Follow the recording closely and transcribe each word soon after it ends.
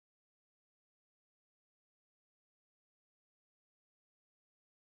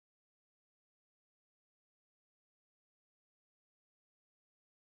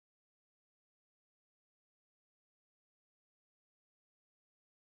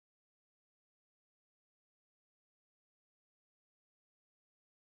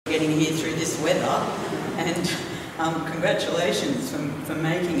getting here through this weather, and congratulations for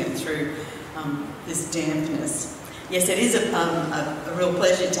making it through this dampness. Yes, it is a real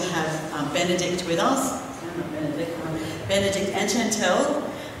pleasure to have Benedict with us. Benedict and Chantel.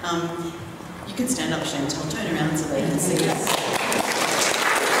 You can stand up, Chantel. Turn around so they can see us.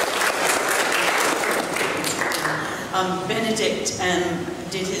 Benedict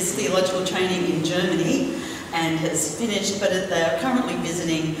did his theological training in Germany and has finished, but they are currently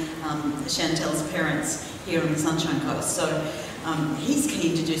visiting Chantel's parents here on the Sunshine Coast. So he's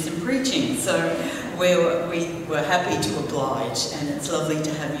keen to do some preaching. So we were happy to oblige, and it's lovely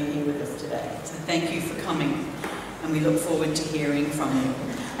to have you here with us today. So thank you for coming, and we look forward to hearing from you.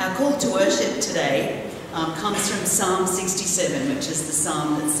 Our call to worship today comes from Psalm 67, which is the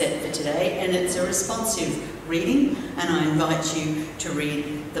psalm that's set for today, and it's a responsive reading, and I invite you to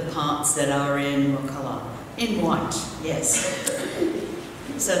read the parts that are in what colour? In white, yes.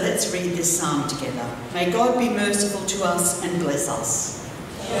 So let's read this psalm together. May God be merciful to us and bless us.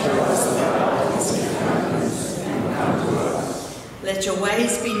 Let your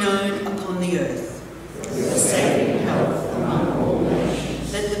ways be known upon the earth. Your saving health among all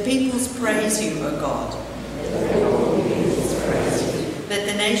nations. Let the peoples praise you, O God. Let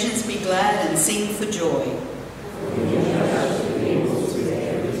the nations be glad and sing for joy.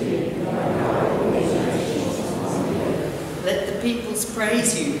 Let the peoples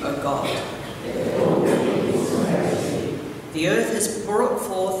praise you, O God. The earth has brought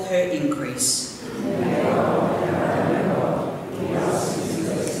forth her increase.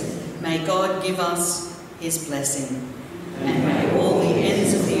 May God give us his blessing, and may all the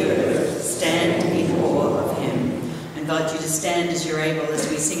ends of the earth stand in awe of him. I invite you to stand as you're able as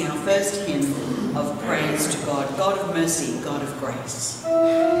we sing our first hymn of praise to God. God of mercy, God of grace.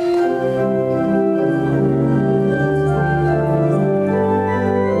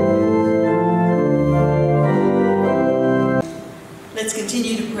 Let's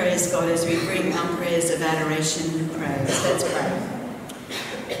continue to praise God as we bring our prayers of adoration and praise. Let's pray.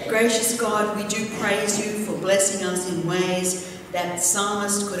 Gracious God, we do praise you for blessing us in ways that the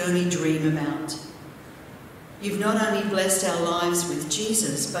psalmist could only dream about. You've not only blessed our lives with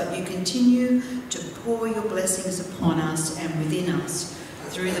Jesus, but you continue to pour your blessings upon us and within us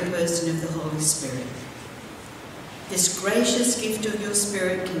through the person of the Holy Spirit. This gracious gift of your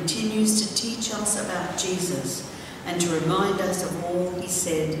Spirit continues to teach us about Jesus and to remind us of all he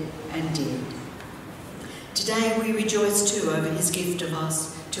said and did. Today we rejoice too over his gift to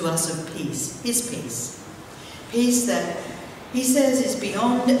us of peace, his peace. Peace that he says is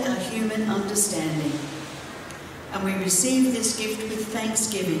beyond our human understanding. And we receive this gift with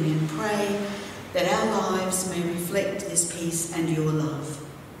thanksgiving and pray that our lives may reflect this peace and your love.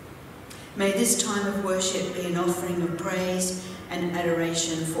 May this time of worship be an offering of praise and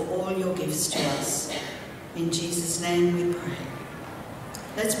adoration for all your gifts to us. In Jesus' name we pray.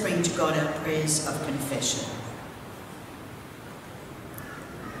 Let's bring to God our prayers of confession.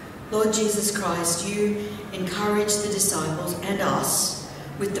 Lord Jesus Christ, you encouraged the disciples and us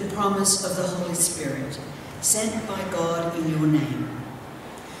with the promise of the Holy Spirit, sent by God in your name.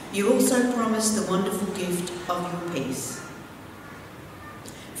 You also promised the wonderful gift of your peace.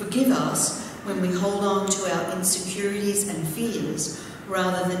 Forgive us when we hold on to our insecurities and fears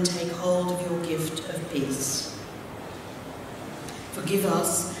rather than take hold of your gift of peace. Forgive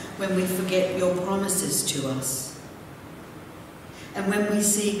us when we forget your promises to us, and when we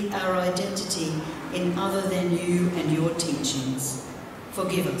seek our identity in other than you and your teachings.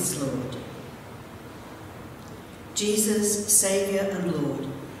 Forgive us, Lord. Jesus, Saviour and Lord,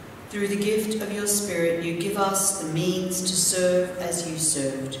 through the gift of your Spirit, you give us the means to serve as you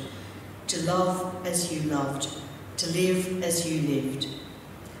served, to love as you loved, to live as you lived.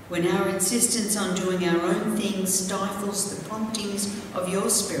 When our insistence on doing our own things stifles the promptings of your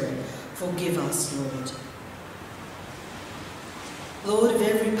Spirit, forgive us, Lord. Lord of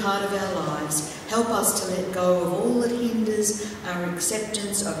every part of our lives, help us to let go of all that hinders our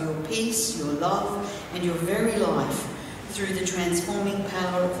acceptance of your peace, your love, and your very life through the transforming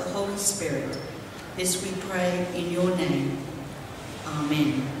power of the Holy Spirit. This we pray in your name.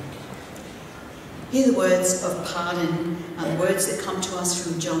 Amen. Hear the words of pardon, words that come to us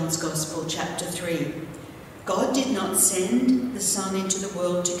from John's Gospel, chapter 3. God did not send the Son into the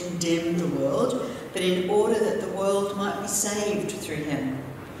world to condemn the world, but in order that the world might be saved through him.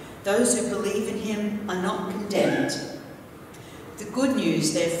 Those who believe in him are not condemned. The good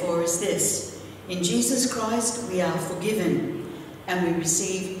news, therefore, is this: in Jesus Christ we are forgiven, and we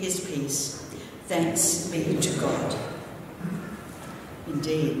receive his peace. Thanks be to God.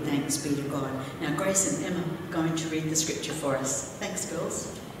 Indeed, thanks be to God. Now, Grace and Emma are going to read the scripture for us. Thanks,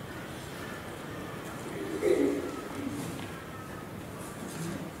 girls.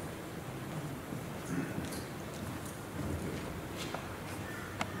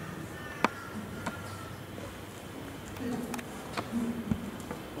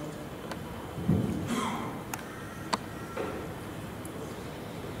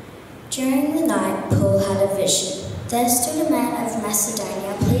 vision. There stood a man of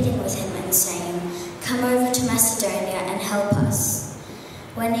Macedonia pleading with him and saying, "Come over to Macedonia and help us."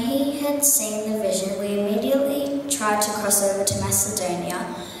 When he had seen the vision, we immediately tried to cross over to Macedonia,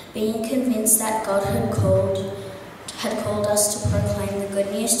 being convinced that God had called us to proclaim the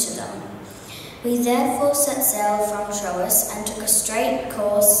good news to them. We therefore set sail from Troas and took a straight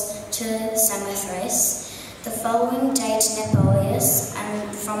course to Samothrace, the following day to Neapolis,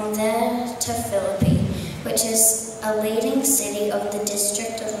 and from there to Philippi, which is a leading city of the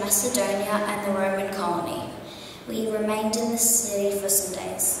district of Macedonia and the Roman colony. We remained in the city for some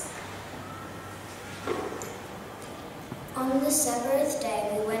days. On the Sabbath day,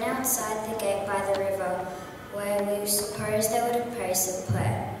 we went outside the gate by the river, where we supposed they would have praise and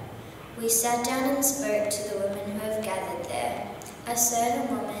prayer. We sat down and spoke to the women who have gathered there. A certain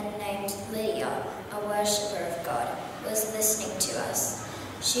woman named Lydia, a worshipper of God, was listening to us.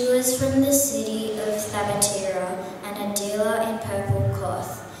 She was from the city of Thyatira and a dealer in purple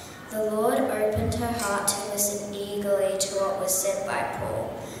cloth. The Lord opened her heart to listen eagerly to what was said by Paul.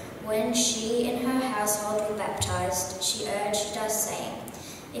 When she and her household were baptized, she urged us, saying,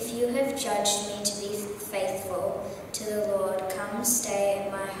 "If you have judged me to be faithful to the Lord, come stay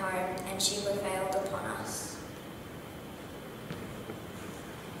at my home," and she prevailed upon us.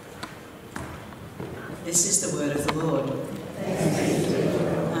 This is the word of the Lord. I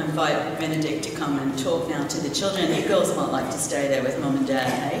invite Benedict to come and talk now to the children. You girls might like to stay there with Mum and Dad,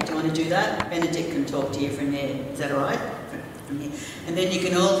 hey? Do you want to do that? Benedict can talk to you from there. Is that all right? From here. And then you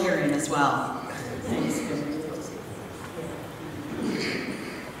can all hear him as well. Thanks.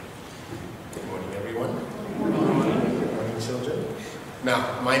 Good morning, everyone. Good morning, children. Now,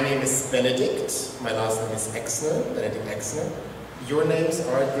 my name is Benedict. My last name is Exner, Benedict Exner. Your names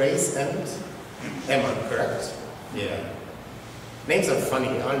are Grace and Emma, correct? Yeah. Names are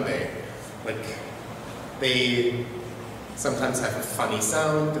funny, aren't they? Like, they sometimes have a funny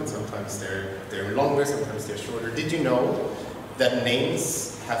sound, and sometimes they're longer, sometimes they're shorter. Did you know that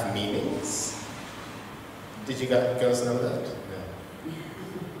names have meanings? Did you guys know that?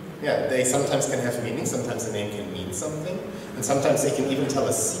 Yeah, they sometimes can have meaning, sometimes a name can mean something, and sometimes they can even tell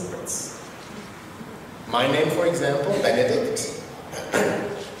us secrets. My name, for example, Benedict,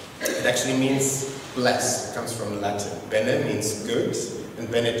 it actually means blessed. It comes from Latin. Bene means good, and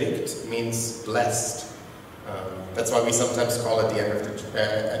Benedict means blessed. That's why we sometimes call at the end of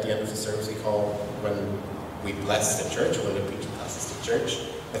the service, we call when we bless the church, or when the preacher passes the church,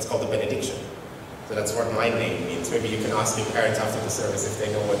 that's called the benediction. So that's what my name means. Maybe you can ask your parents after the service if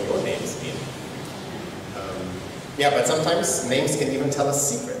they know what your names mean. Yeah, but sometimes names can even tell us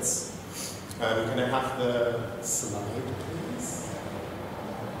secrets. Can I have the slide, please?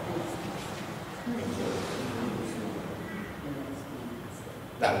 Thank you.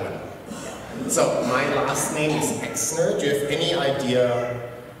 That one. So, my last name is Exner. Do you have any idea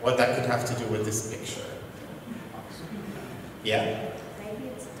what that could have to do with this picture? Yeah?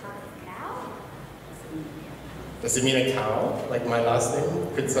 Maybe it's a type of cow? Does it mean a cow, like my last name?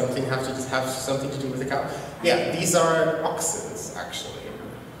 Could something have something to do with a cow? Yeah, these are oxen, actually.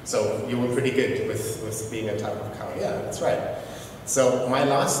 So you were pretty good with being a type of cow. Yeah, that's right. So my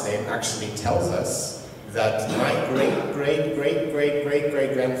last name actually tells us that my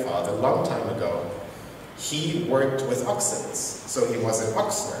great-great-great-great-great-great-grandfather, a long time ago, he worked with oxen. So he was an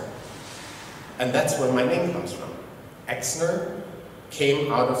Oxner. And that's where my name comes from. Exner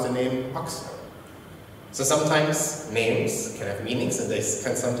came out of the name Oxner. So sometimes names can have meanings, and they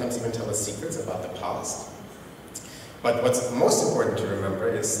can sometimes even tell us secrets about the past. But what's most important to remember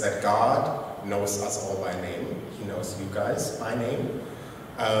is that God knows us all by name. He knows you guys by name.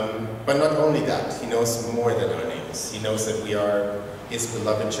 But not only that, He knows more than our names. He knows that we are His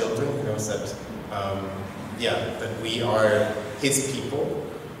beloved children. He knows that, that we are His people.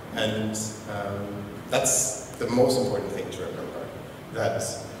 And that's the most important thing to remember. That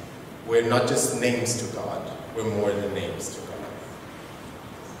we're not just names to God, we're more than names to God.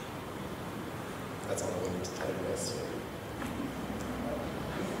 That's all I wanted to tell you guys today.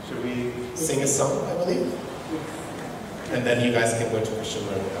 Should we sing a song, I believe? And then you guys can go to Christian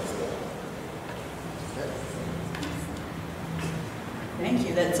learning after that. Okay. Thank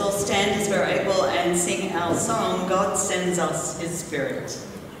you. Let's all stand as we're able and sing our song, God Sends Us His Spirit.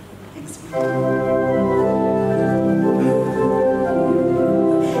 Thanks.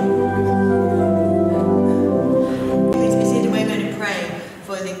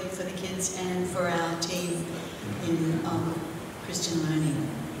 For the kids and for our team in Christian learning.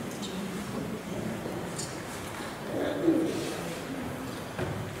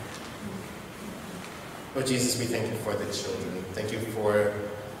 Lord Jesus, we thank you for the children. Thank you for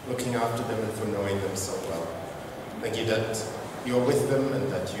looking after them and for knowing them so well. Thank you that you're with them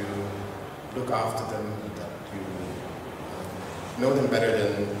and that you look after them and that you know them better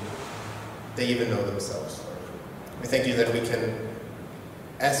than they even know themselves. We thank you that we can,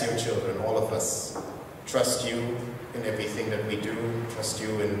 as your children, all of us, trust you in everything that we do, trust you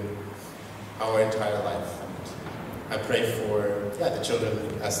in our entire life. And I pray for the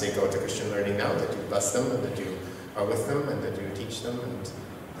children as they go to Christian learning now, that you bless them and that you are with them and that you teach them and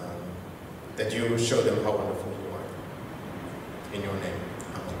that you show them how wonderful you are. In your name.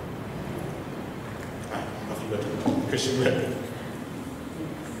 Amen. Off you go to Christian learning.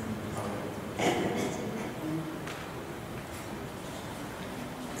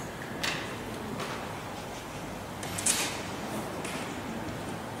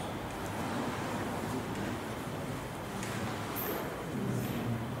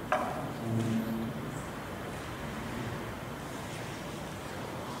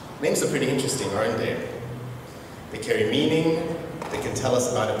 Names are pretty interesting, aren't they? They carry meaning, they can tell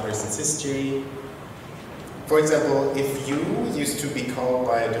us about a person's history. For example, if you used to be called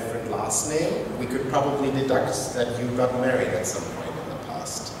by a different last name, we could probably deduct that you got married at some point in the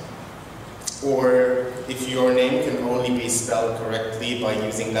past. Or if your name can only be spelled correctly by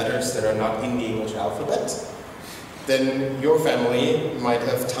using letters that are not in the English alphabet, then your family might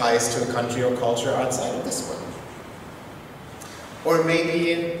have ties to a country or culture outside of this one. Or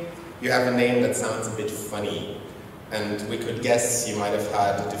maybe you have a name that sounds a bit funny, and we could guess you might have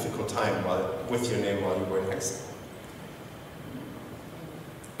had a difficult time with your name while you were in high school.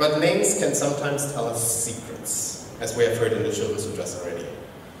 But names can sometimes tell us secrets, as we have heard in the children's address already.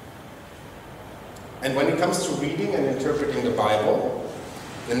 And when it comes to reading and interpreting the Bible,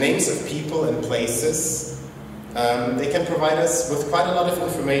 the names of people and places, they can provide us with quite a lot of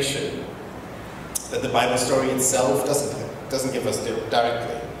information that the Bible story itself doesn't give us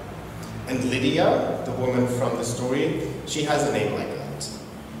directly. And Lydia, the woman from the story, she has a name like that.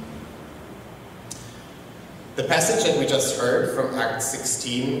 The passage that we just heard from Acts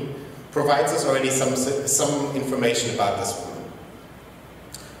 16 provides us already some information about this woman.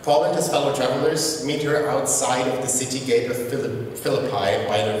 Paul and his fellow travelers meet her outside of the city gate of Philippi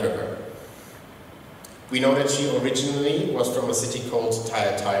by the river. We know that she originally was from a city called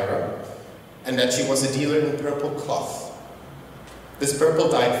Thyatira, and that she was a dealer in purple cloth. This purple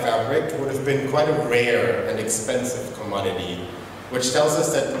dyed fabric would have been quite a rare and expensive commodity, which tells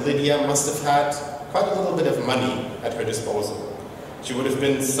us that Lydia must have had quite a little bit of money at her disposal. She would have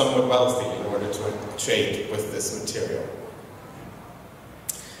been somewhat wealthy in order to trade with this material.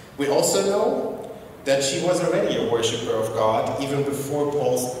 We also know that she was already a worshipper of God even before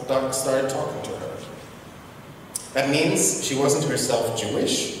Paul started talking to her. That means she wasn't herself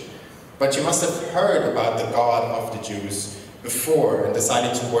Jewish, but she must have heard about the God of the Jews before and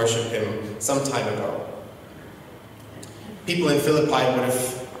decided to worship him some time ago. People in Philippi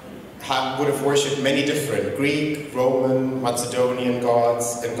would have worshipped many different Greek, Roman, Macedonian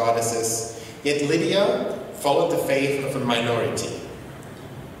gods and goddesses, yet Lydia followed the faith of a minority.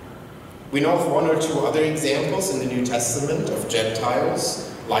 We know of one or two other examples in the New Testament of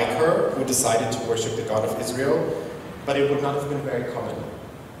Gentiles like her who decided to worship the God of Israel, but it would not have been very common.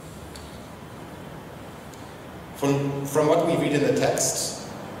 From what we read in the text,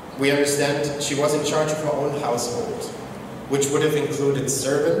 we understand she was in charge of her own household, which would have included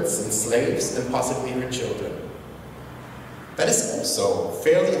servants and slaves and possibly her children. That is also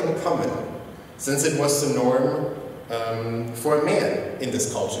fairly uncommon, since it was the norm for a man in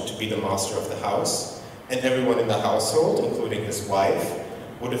this culture to be the master of the house, and everyone in the household, including his wife,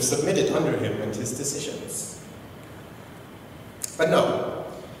 would have submitted under him and his decisions. But no,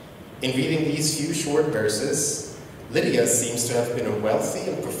 in reading these few short verses, Lydia seems to have been a wealthy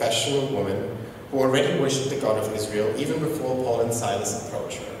and professional woman who already worshipped the God of Israel even before Paul and Silas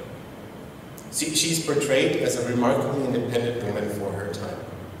approached her. She's portrayed as a remarkably independent woman for her time.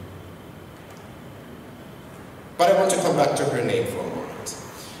 But I want to come back to her name for a moment,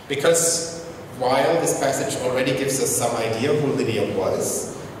 because while this passage already gives us some idea who Lydia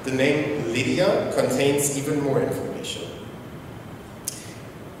was, the name Lydia contains even more information.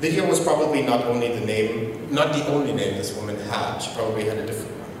 Lydia was probably not the only name this woman had. She probably had a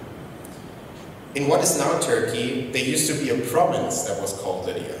different one. In what is now Turkey, there used to be a province that was called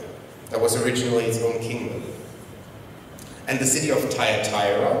Lydia, that was originally its own kingdom. And the city of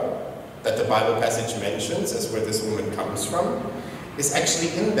Thyatira, that the Bible passage mentions as where this woman comes from, is actually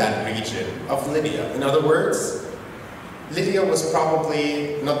in that region of Lydia. In other words, Lydia was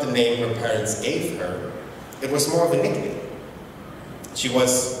probably not the name her parents gave her, it was more of a nickname. She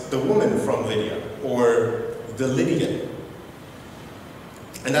was the woman from Lydia, or the Lydian.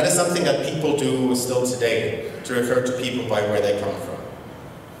 And that is something that people do still today, to refer to people by where they come from.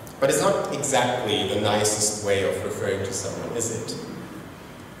 But it's not exactly the nicest way of referring to someone, is it?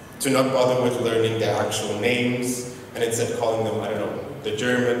 To not bother with learning their actual names, and instead calling them, I don't know, the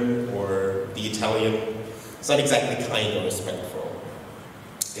German or the Italian. It's not exactly kind or respectful.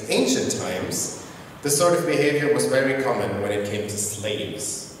 In ancient times, this sort of behavior was very common when it came to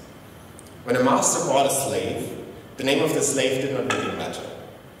slaves. When a master bought a slave, the name of the slave did not really matter.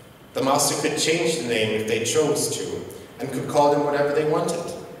 The master could change the name if they chose to, and could call them whatever they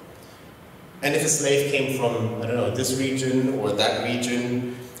wanted. And if a slave came from, I don't know, this region or that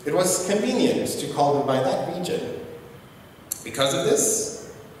region, it was convenient to call them by that region. Because of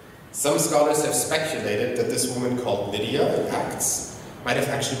this, some scholars have speculated that this woman called Lydia in Acts might have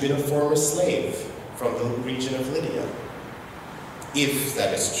actually been a former slave from the region of Lydia. If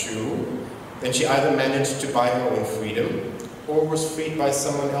that is true, then she either managed to buy her own freedom or was freed by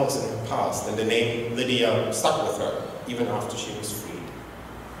someone else in her past, and the name Lydia stuck with her even after she was freed.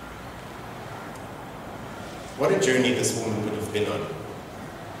 What a journey this woman would have been on.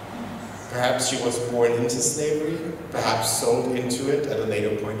 Perhaps she was born into slavery, perhaps sold into it at a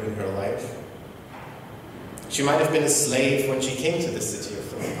later point in her life. She might have been a slave when she came to the city of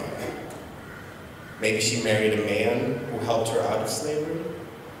Philippi. Maybe she married a man who helped her out of slavery.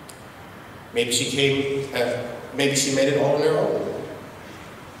 Maybe she made it all on her own.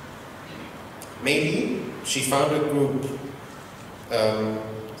 Maybe she found a group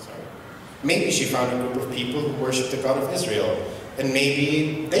of people who worshipped the God of Israel, and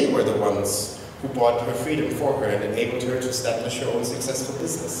maybe they were the ones who bought her freedom for her and enabled her to establish her own successful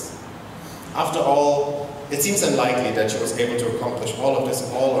business. After all, it seems unlikely that she was able to accomplish all of this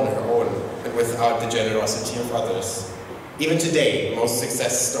all on her own and without the generosity of others. Even today, most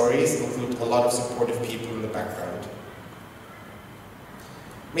success stories include a lot of supportive people in the background.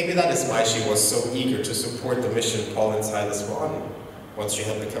 Maybe that is why she was so eager to support the mission Paul and Silas were on once she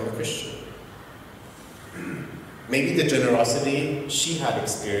had become a Christian. Maybe the generosity she had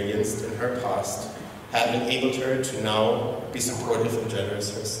experienced in her past had enabled her to now be supportive and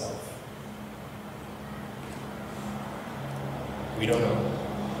generous herself. We don't know.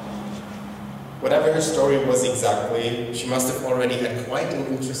 Whatever her story was exactly, she must have already had quite an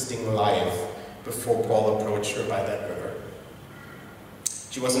interesting life before Paul approached her by that river.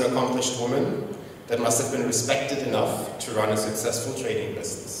 She was an accomplished woman that must have been respected enough to run a successful trading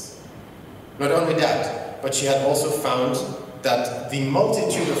business. Not only that, but she had also found that the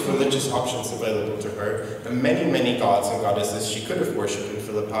multitude of religious options available to her, the many, many gods and goddesses she could have worshipped in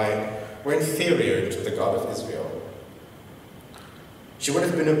Philippi, were inferior to the God of Israel. She would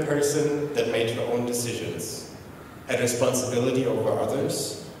have been a person that made her own decisions, had responsibility over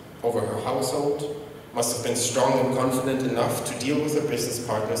others, over her household, must have been strong and confident enough to deal with her business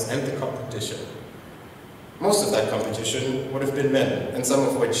partners and the competition. Most of that competition would have been men, and some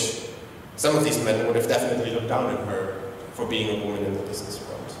of these men would have definitely looked down on her for being a woman in the business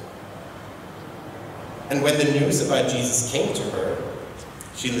world. And when the news about Jesus came to her,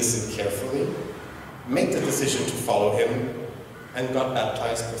 she listened carefully, made the decision to follow him, and got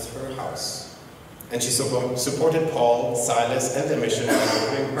baptized with her house. And she supported Paul, Silas, and their mission by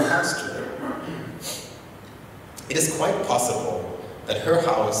opening her house to them. It is quite possible that her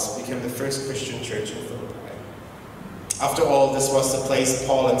house became the first Christian church in Philippi. After all, this was the place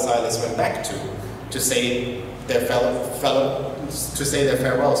Paul and Silas went back to say their farewells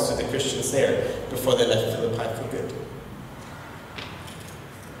to the Christians there before they left Philippi for good.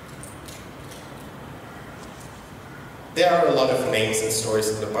 There are a lot of names and stories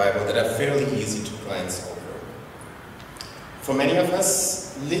in the Bible that are fairly easy to glance over. For many of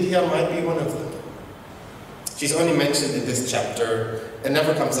us, Lydia might be one of them. She's only mentioned in this chapter and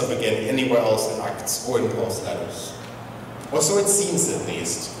never comes up again anywhere else in Acts or in Paul's letters. Or so it seems, at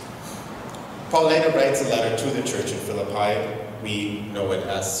least. Paul later writes a letter to the church in Philippi. We know it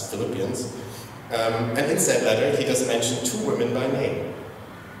as Philippians. And in said letter, he does mention two women by name.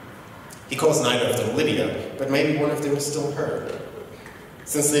 He calls neither of them Lydia, but maybe one of them is still her.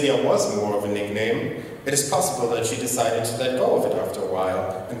 Since Lydia was more of a nickname, it is possible that she decided to let go of it after a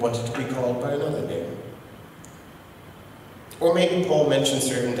while and wanted to be called by another name. Or maybe Paul mentions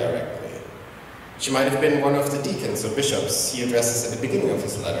her indirectly. She might have been one of the deacons or bishops he addresses at the beginning of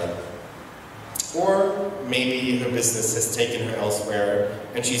his letter. Or maybe her business has taken her elsewhere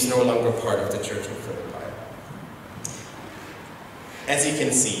and she's no longer part of the church in Philippi. As you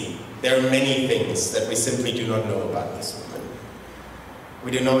can see, there are many things that we simply do not know about this woman.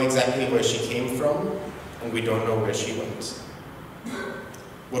 We don't know exactly where she came from, and we don't know where she went.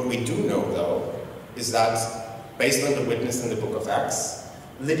 What we do know, though, is that, based on the witness in the book of Acts,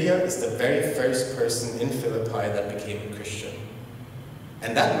 Lydia is the very first person in Philippi that became a Christian.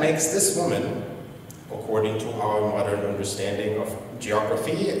 And that makes this woman, according to our modern understanding of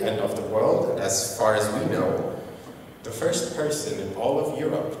geography and of the world, and as far as we know, the first person in all of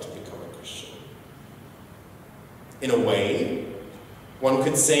Europe to become a Christian. In a way, one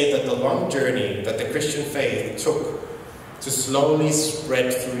could say that the long journey that the Christian faith took to slowly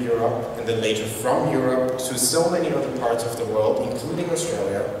spread through Europe, and then later from Europe to so many other parts of the world, including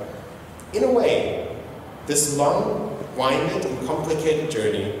Australia, in a way, this long, winded and complicated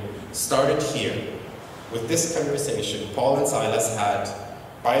journey started here, with this conversation Paul and Silas had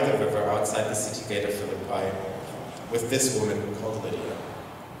by the river outside the city gate of Philippi, with this woman called Lydia.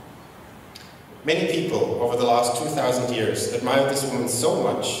 Many people over the last 2,000 years admired this woman so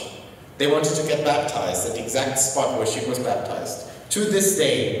much, they wanted to get baptized at the exact spot where she was baptized. To this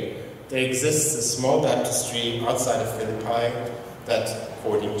day, there exists a small baptistry outside of Philippi that,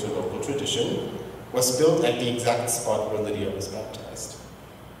 according to local tradition, was built at the exact spot where Lydia was baptized.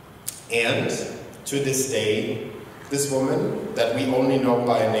 And to this day, this woman, that we only know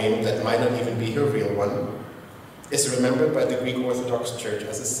by a name that might not even be her real one, is remembered by the Greek Orthodox Church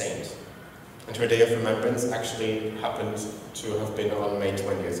as a saint. And her day of remembrance actually happened to have been on May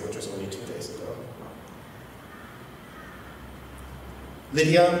 20th, which was only 2 days ago.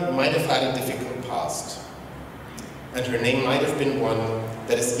 Lydia might have had a difficult past, and her name might have been one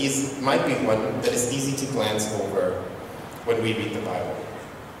that is easy to glance over when we read the Bible.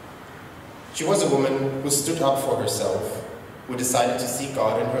 She was a woman who stood up for herself, who decided to seek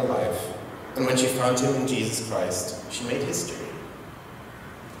God in her life, and when she found him in Jesus Christ, she made history.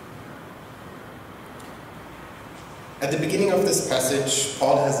 At the beginning of this passage,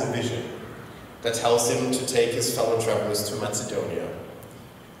 Paul has a vision that tells him to take his fellow travelers to Macedonia.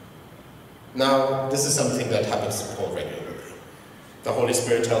 Now, this is something that happens to Paul regularly. The Holy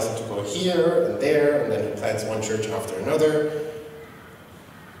Spirit tells him to go here and there, and then he plants one church after another.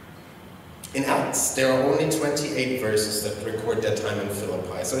 In Acts, there are only 28 verses that record their time in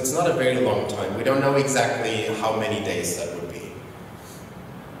Philippi, so it's not a very long time. We don't know exactly how many days that would be.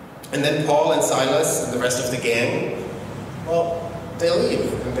 And then Paul and Silas and the rest of the gang, well, they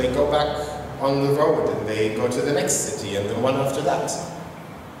leave and they go back on the road and they go to the next city and the one after that.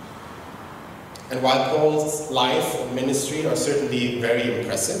 And while Paul's life and ministry are certainly very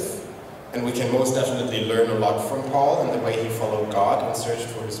impressive, and we can most definitely learn a lot from Paul and the way he followed God and searched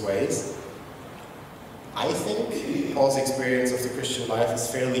for his ways, I think Paul's experience of the Christian life is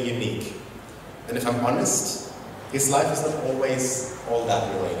fairly unique. And if I'm honest, his life is not always all that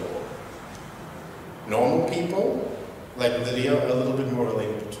relatable. Normal people, like Lydia, are a little bit more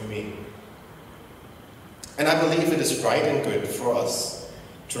relatable to me. And I believe it is right and good for us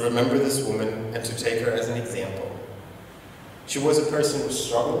to remember this woman and to take her as an example. She was a person with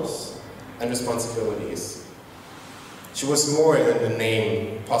struggles and responsibilities. She was more than the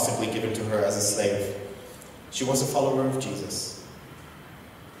name possibly given to her as a slave. She was a follower of Jesus.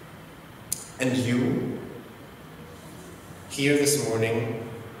 And you, here this morning,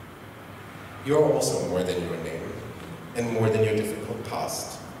 you're also more than your name and more than your difficult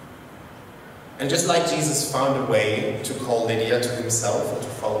past. And just like Jesus found a way to call Lydia to himself and to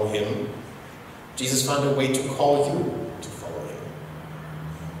follow him, Jesus found a way to call you to follow him.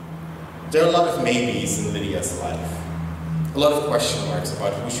 There are a lot of maybes in Lydia's life, a lot of question marks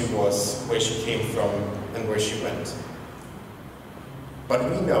about who she was, where she came from, and where she went. But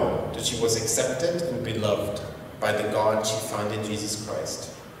we know that she was accepted and beloved by the God she found in Jesus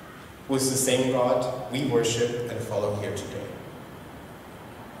Christ, who is the same God we worship and follow here today.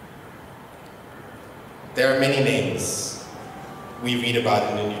 There are many names we read about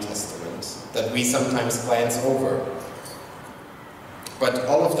in the New Testament that we sometimes glance over, but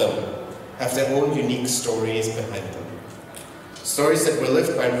all of them have their own unique stories behind them. Stories that were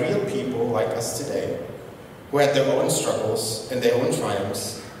lived by real people like us today, who had their own struggles and their own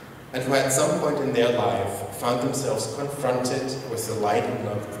triumphs, and who at some point in their life found themselves confronted with the light and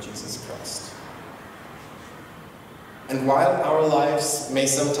love of Jesus Christ. And while our lives may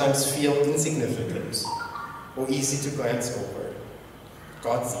sometimes feel insignificant or easy to glance over,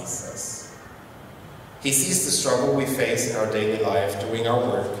 God sees us. He sees the struggle we face in our daily life, doing our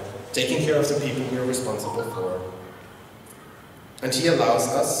work, taking care of the people we are responsible for. And He allows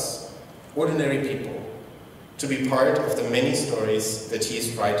us, ordinary people, to be part of the many stories that He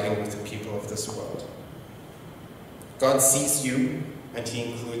is writing with the people of this world. God sees you, and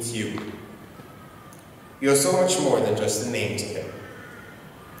He includes you. You are so much more than just a name to Him,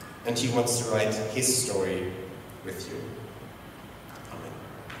 and He wants to write His story with you. Amen.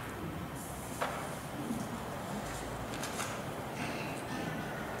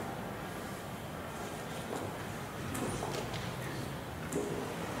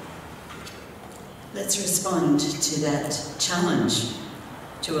 Let's respond to that challenge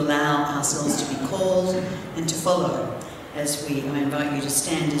to allow ourselves to be called and to follow I invite you to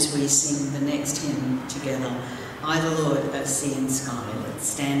stand as we sing the next hymn together. I, the Lord, both sea and sky. Let's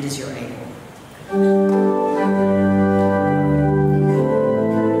stand as you're able.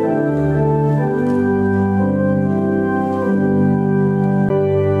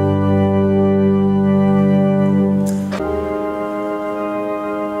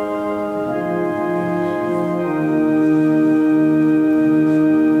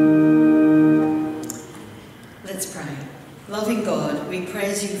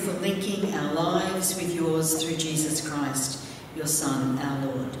 Your Son, our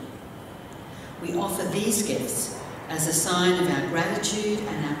Lord. We offer these gifts as a sign of our gratitude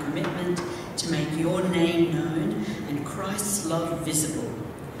and our commitment to make your name known and Christ's love visible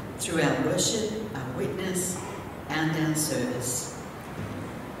through our worship, our witness, and our service.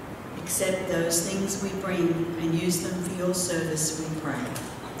 Accept those things we bring and use them for your service, we pray.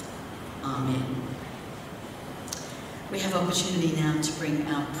 Amen. We have opportunity now to bring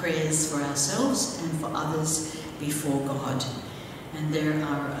our prayers for ourselves and for others before God. And there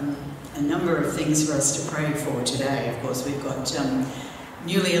are a number of things for us to pray for today. Of course, we've got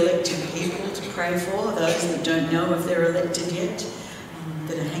newly elected people to pray for, those that don't know if they're elected yet,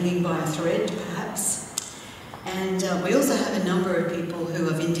 that are hanging by a thread, perhaps. And we also have a number of people who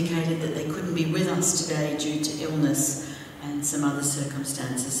have indicated that they couldn't be with us today due to illness and some other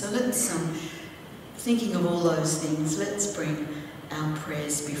circumstances. So let's, thinking of all those things, let's bring our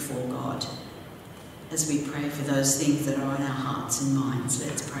prayers before God. As we pray for those things that are on our hearts and minds,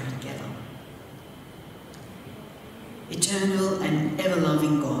 let's pray together. Eternal and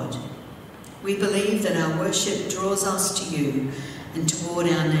ever-loving God, we believe that our worship draws us to you and toward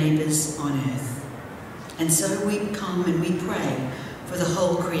our neighbours on earth. And so we come and we pray for the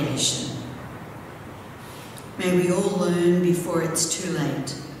whole creation. May we all learn before it's too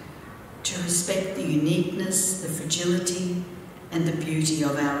late to respect the uniqueness, the fragility and the beauty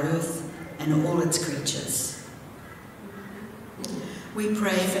of our earth and all its creatures. We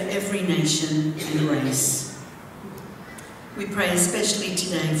pray for every nation and race. We pray especially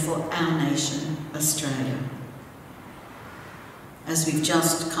today for our nation, Australia. As we've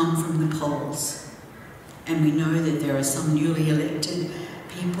just come from the polls, and we know that there are some newly elected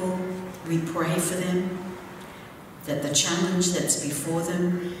people, we pray for them, that the challenge that's before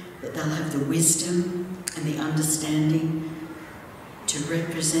them, that they'll have the wisdom and the understanding to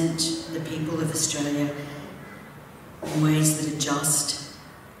represent the people of Australia in ways that are just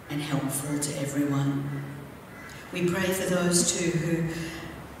and helpful to everyone. We pray for those too who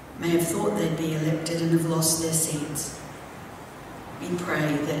may have thought they'd be elected and have lost their seats. We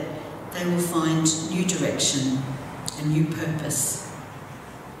pray that they will find new direction and new purpose.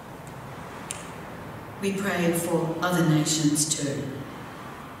 We pray for other nations too.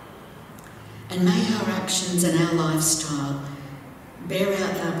 And may our actions and our lifestyle bear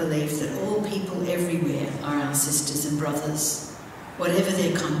out our belief that all people everywhere are our sisters and brothers, whatever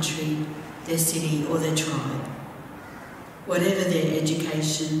their country, their city or their tribe, whatever their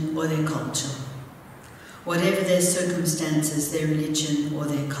education or their culture, whatever their circumstances, their religion or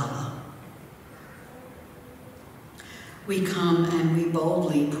their colour. We come and we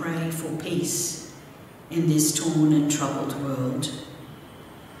boldly pray for peace in this torn and troubled world.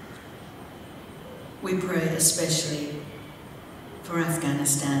 We pray especially for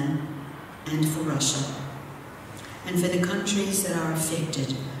Afghanistan and for Russia, and for the countries that are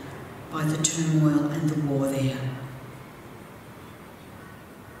affected by the turmoil and the war there.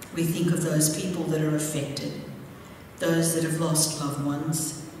 We think of those people that are affected, those that have lost loved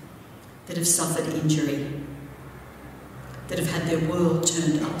ones, that have suffered injury, that have had their world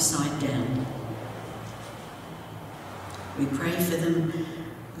turned upside down. We pray for them,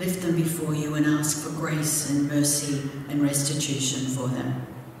 lift them before you and ask for grace and mercy and restitution for them.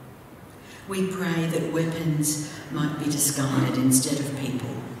 We pray that weapons might be discarded instead of people,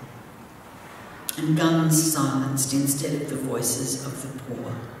 and guns silenced instead of the voices of the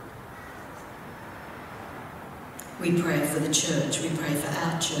poor. We pray for the church, we pray for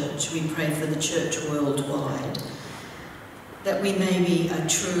our church, we pray for the church worldwide, that we may be a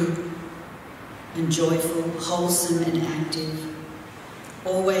true and joyful, wholesome and active,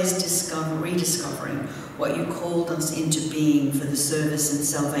 always rediscovering what you called us into being for the service and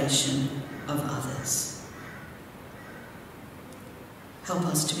salvation of others. Help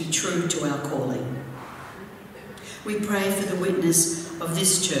us to be true to our calling. We pray for the witness of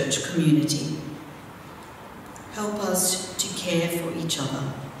this church community. Help us to care for each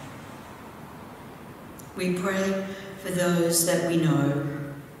other. We pray for those that we know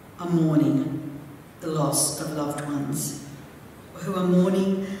are mourning, the loss of loved ones, who are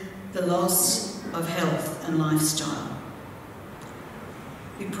mourning the loss of health and lifestyle.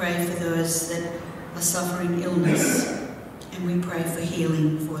 We pray for those that are suffering illness, and we pray for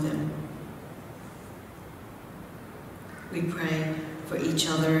healing for them. We pray for each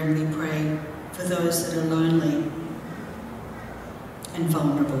other, and we pray for those that are lonely and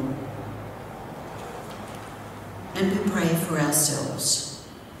vulnerable. And we pray for ourselves.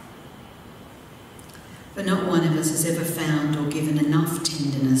 For not one of us has ever found or given enough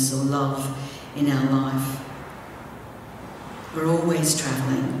tenderness or love in our life. We're always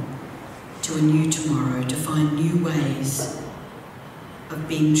travelling to a new tomorrow, to find new ways of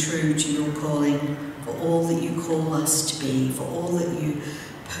being true to your calling, for all that you call us to be, for all that you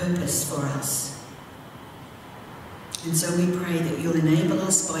purpose for us. And so we pray that you'll enable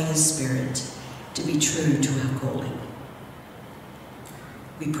us by your Spirit to be true to our calling.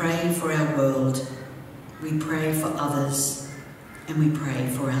 We pray for our world, we pray for others, and we pray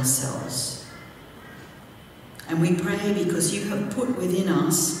for ourselves. And we pray because you have put within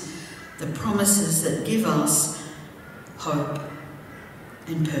us the promises that give us hope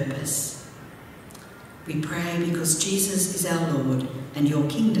and purpose. We pray because Jesus is our Lord and your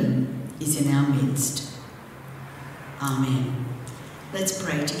kingdom is in our midst. Amen. Let's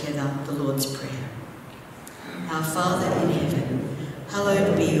pray together the Lord's Prayer. Our Father in heaven,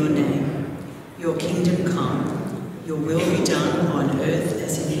 hallowed be your name. Your kingdom come, your will be done on earth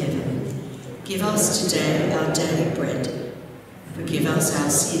as in heaven. Give us today our daily bread. Forgive us our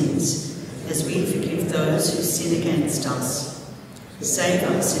sins, as we forgive those who sin against us. Save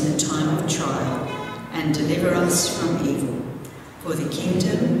us in the time of trial, and deliver us from evil. For the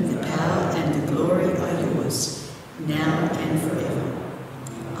kingdom, the power, and the glory are yours, now and forever.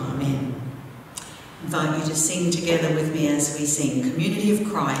 Amen. I invite you to sing together with me as we sing, Community of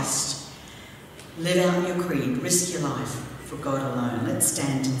Christ. Live out your creed, risk your life for God alone. Let's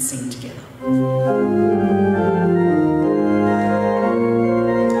stand and sing together.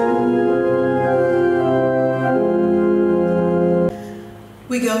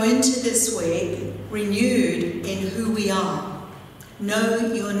 We go into this week renewed in who we are.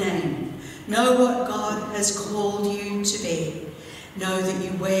 Know your name. Know what God has called you to be. Know that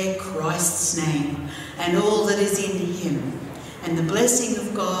you wear Christ's name and all that is in him. And the blessing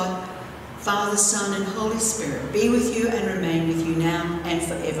of God, Father, Son, and Holy Spirit be with you and remain with you now and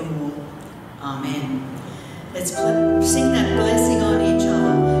forevermore. Amen. Let's sing that blessing on each other.